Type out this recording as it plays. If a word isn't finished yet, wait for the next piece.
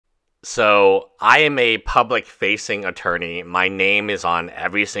So I am a public-facing attorney. My name is on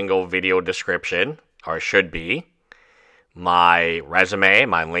every single video description, or should be. My resume,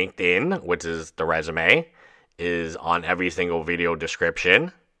 my LinkedIn, which is the resume, is on every single video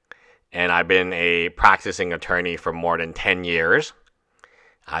description. And I've been a practicing attorney for more than 10 years.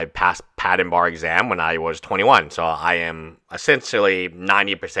 I passed patent bar exam when I was 21. So I am essentially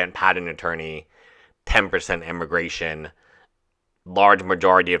 90% patent attorney, 10% immigration. Large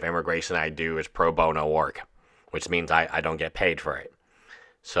majority of immigration I do is pro bono work, which means I don't get paid for it.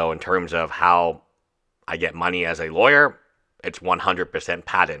 So in terms of how I get money as a lawyer, it's 100%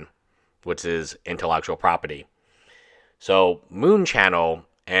 patent, which is intellectual property. So Moon Channel,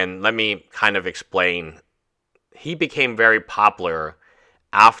 and let me kind of explain, he became very popular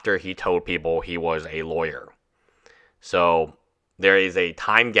after he told people he was a lawyer. So there is a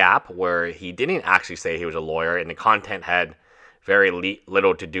time gap where he didn't actually say he was a lawyer, and the content had very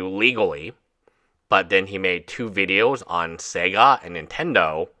little to do legally, but then he made 2 videos on Sega and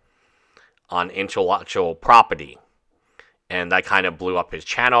Nintendo on intellectual property, and that kind of blew up his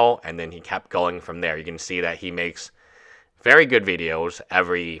channel, and then he kept going from there. You can see that he makes very good videos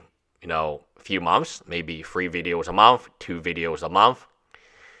every, few months, maybe 3 videos a month, 2 videos a month.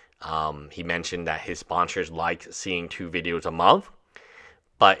 He mentioned that his sponsors like seeing 2 videos a month.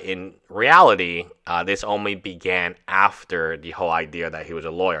 But in reality, this only began after the whole idea that he was a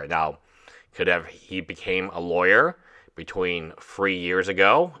lawyer. Now, he became a lawyer between 3 years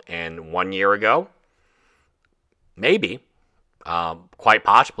ago and 1 year ago? Maybe. Quite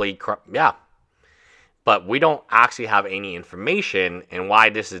possibly, yeah. But we don't actually have any information, and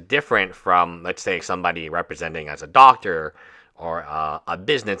why this is different from, let's say, somebody representing as a doctor or a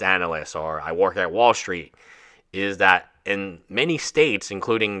business analyst, or I work at Wall Street, is that in many states,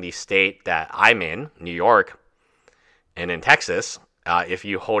 including the state that I'm in, New York, and in Texas, if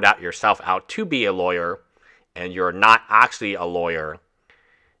you hold out yourself out to be a lawyer and you're not actually a lawyer,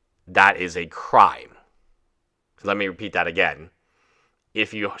 that is a crime. So let me repeat that again.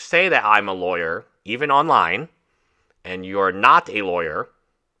 If you say that I'm a lawyer, even online, and you're not a lawyer,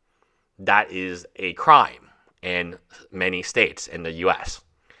 that is a crime in many states in the U.S.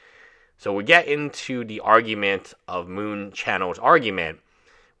 So we get into the argument of Moon Channel's argument,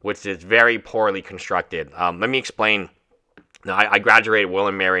 which is very poorly constructed. Let me explain. Now, I graduated Will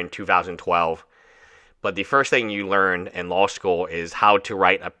and Mary in 2012, but the first thing you learn in law school is how to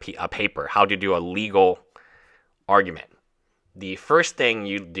write a paper, how to do a legal argument. The first thing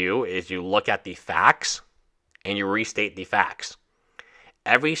you do is you look at the facts and you restate the facts.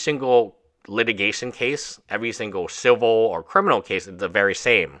 Every single litigation case, every single civil or criminal case is the very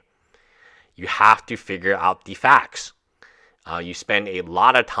same. You have to figure out the facts. You spend a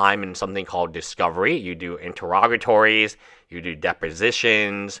lot of time in something called discovery. You do interrogatories, you do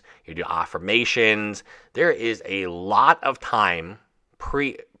depositions, you do affirmations. There is a lot of time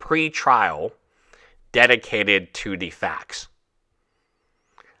pre-trial dedicated to the facts.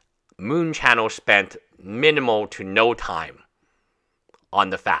 Moon Channel spent minimal to no time on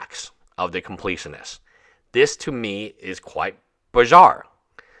the facts of the completionist. This to me is quite bizarre.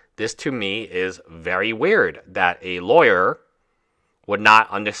 This to me is very weird that a lawyer would not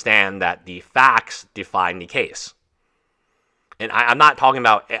understand that the facts define the case. And I'm talking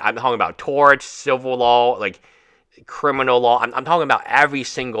about tort, civil law, like criminal law. I'm talking about every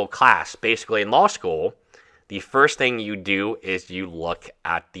single class. Basically in law school, the first thing you do is you look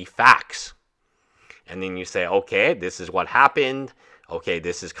at the facts. And then you say, okay, this is what happened. Okay,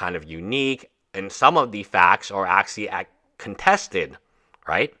 this is kind of unique. And some of the facts are actually contested,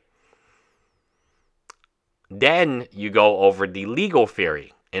 right? Then you go over the legal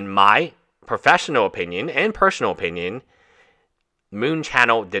theory. In my professional opinion and personal opinion, Moon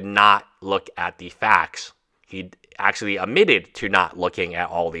Channel did not look at the facts. He actually admitted to not looking at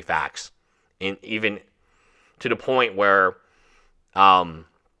all the facts. And even to the point where a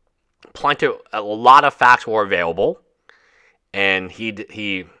lot of facts were available, and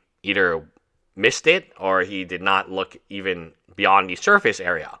he either missed it or he did not look even beyond the surface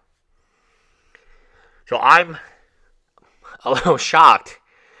area. So I'm a little shocked,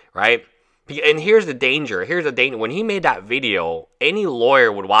 right? And here's the danger. When he made that video, any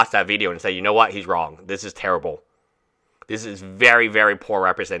lawyer would watch that video and say, you know what? He's wrong. This is terrible. This is very, very poor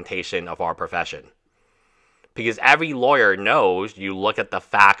representation of our profession. Because every lawyer knows you look at the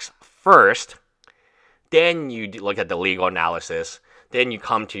facts first, then you look at the legal analysis, then you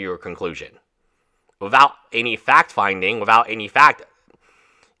come to your conclusion. Without any fact-finding, without any fact.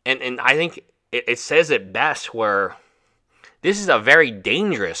 And I think it says it best where this is a very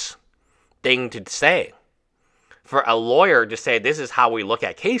dangerous thing to say. for a lawyer to say this is how we look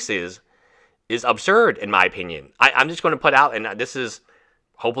at cases is absurd, in my opinion. I'm just going to put out, and this is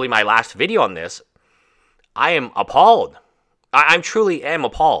hopefully my last video on this, I am appalled. I truly am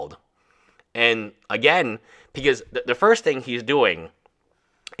appalled. And again, because the first thing he's doing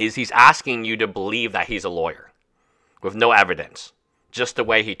is he's asking you to believe that he's a lawyer with no evidence. Just the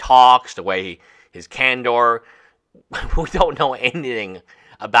way he talks, the way his candor. We don't know anything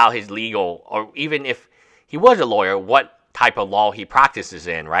about his legal, or even if he was a lawyer, what type of law he practices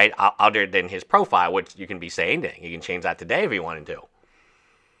in, right? Other than his profile, which you can be saying anything. You can change that today if you wanted to.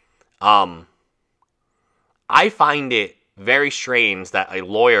 I find it very strange that a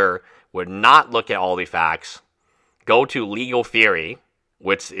lawyer would not look at all the facts, go to legal theory,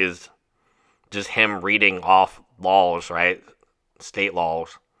 which is just him reading off laws, right? State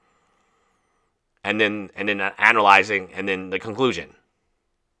laws. And then analyzing, and then the conclusion.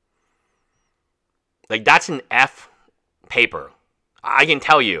 Like, that's an F paper. I can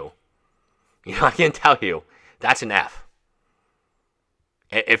tell you. I can tell you, that's an F.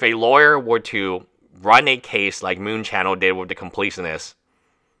 If a lawyer were to run a case like Moon Channel did with the Completionist,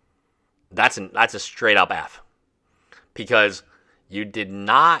 that's a straight up F. Because you did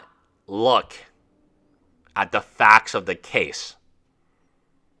not look at the facts of the case.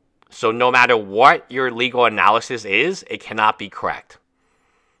 So no matter what your legal analysis is, it cannot be correct.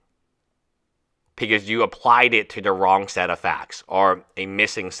 Because you applied it to the wrong set of facts, or a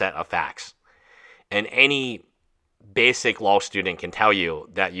missing set of facts. And any basic law student can tell you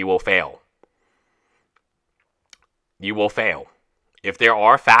that you will fail. You will fail. If there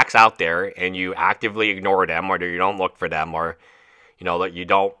are facts out there and you actively ignore them, or you don't look for them, or that you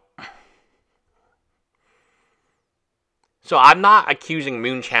don't. So I'm not accusing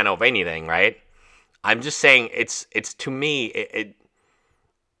Moon Channel of anything, right? I'm just saying it's to me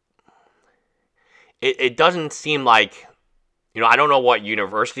it doesn't seem like, I don't know what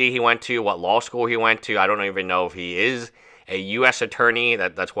university he went to, what law school he went to. I don't even know if he is a U.S. attorney.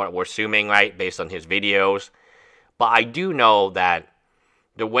 That's what we're assuming, right, based on his videos. But I do know that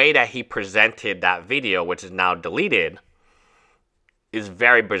the way that he presented that video, which is now deleted, is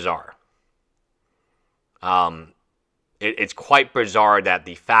very bizarre. It's quite bizarre that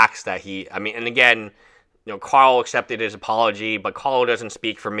the facts that and again, Carl accepted his apology, but Carl doesn't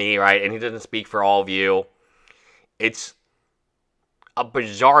speak for me, right? And he doesn't speak for all of you. It's a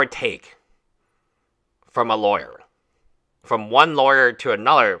bizarre take from a lawyer. From one lawyer to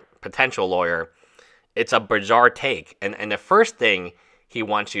another potential lawyer, it's a bizarre take. And the first thing he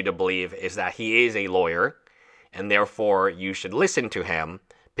wants you to believe is that he is a lawyer, and therefore you should listen to him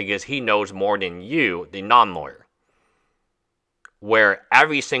because he knows more than you, the non-lawyer. Where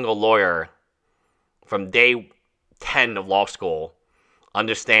every single lawyer from day 10 of law school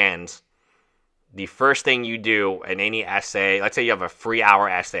understands the first thing you do in any essay, let's say you have a 3-hour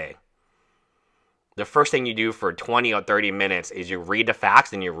essay, the first thing you do for 20 or 30 minutes is you read the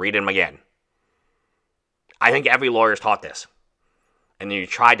facts and you read them again. I think every lawyer is taught this. And then you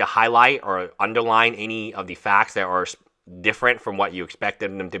try to highlight or underline any of the facts that are different from what you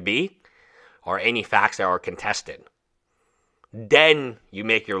expected them to be, or any facts that are contested. Then you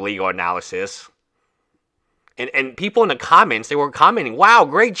make your legal analysis. And people in the comments, they were commenting, wow,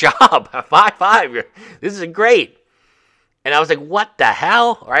 great job. 5-5. This is great. And I was like, what the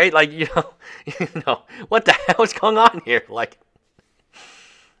hell? Right? Like, what the hell is going on here? Like,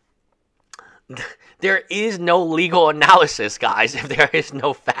 there is no legal analysis, guys, if there is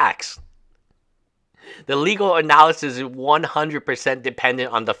no facts. The legal analysis is 100%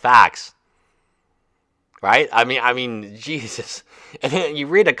 dependent on the facts. Right? I mean, Jesus. And then you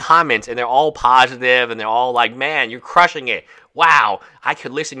read the comments, and they're all positive, and they're all like, man, you're crushing it. Wow, I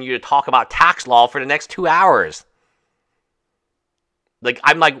could listen to you talk about tax law for the next 2 hours. Like,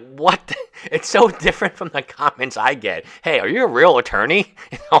 I'm like, what? It's so different from the comments I get. Hey, are you a real attorney?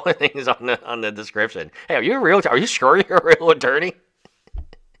 And all the things on the description. Hey, are you sure you're a real attorney?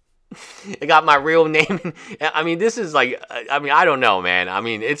 I got my real name. I mean, this is like, I don't know, man. I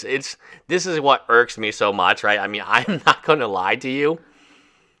mean, this is what irks me so much, right? I mean, I'm not going to lie to you.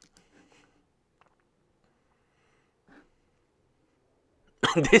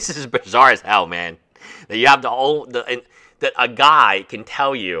 This is bizarre as hell, man. That you have that a guy can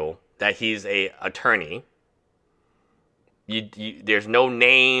tell you that he's a attorney. There's no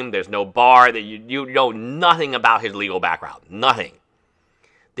name, there's no bar, that you know nothing about his legal background. Nothing.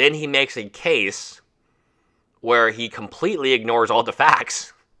 Then he makes a case where he completely ignores all the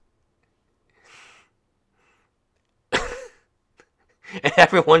facts. And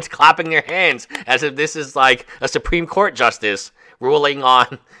everyone's clapping their hands as if this is like a Supreme Court justice ruling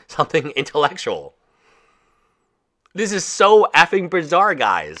on something intellectual. This is so effing bizarre,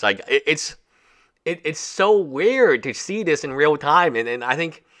 guys. Like, it's so weird to see this in real time. And I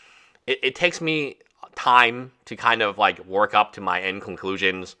think it takes me time to kind of like work up to my end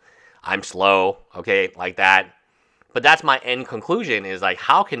conclusions. I'm slow, okay, like that. But that's my end conclusion, is like,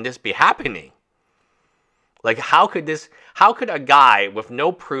 how can this be happening? Like, how could a guy with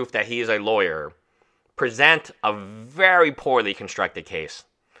no proof that he is a lawyer present a very poorly constructed case,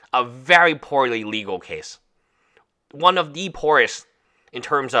 a very poorly legal case, one of the poorest in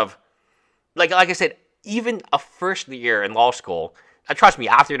terms of, like I said, even a first year in law school, trust me,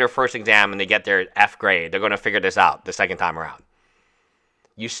 after their first exam and they get their F grade, they're going to figure this out the second time around.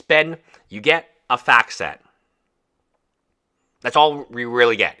 You get a fact set. That's all we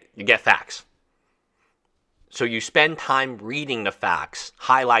really get. You get facts. So you spend time reading the facts,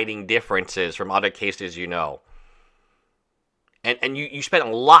 highlighting differences from other cases you know. And you spend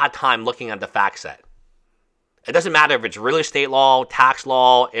a lot of time looking at the fact set. It doesn't matter if it's real estate law, tax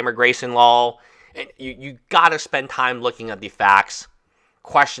law, immigration law. You got to spend time looking at the facts,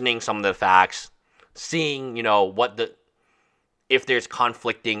 questioning some of the facts, seeing, if there's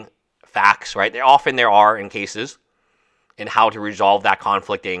conflicting facts, right? Often there are in cases, and how to resolve that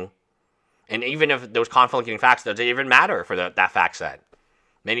conflicting. And even if those conflicting facts, does it even matter for that fact set?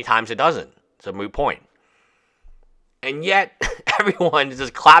 Many times it doesn't. It's a moot point. And yet, everyone is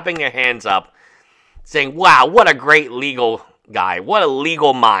just clapping their hands up, saying, wow, what a great legal guy. What a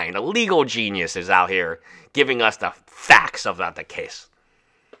legal mind. A legal genius is out here giving us the facts of the case.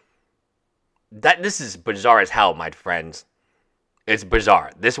 This is bizarre as hell, my friends. It's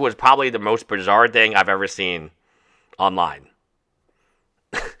bizarre. This was probably the most bizarre thing I've ever seen online.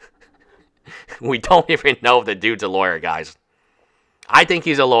 We don't even know if the dude's a lawyer, guys. I think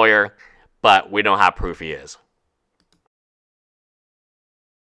he's a lawyer, but we don't have proof he is.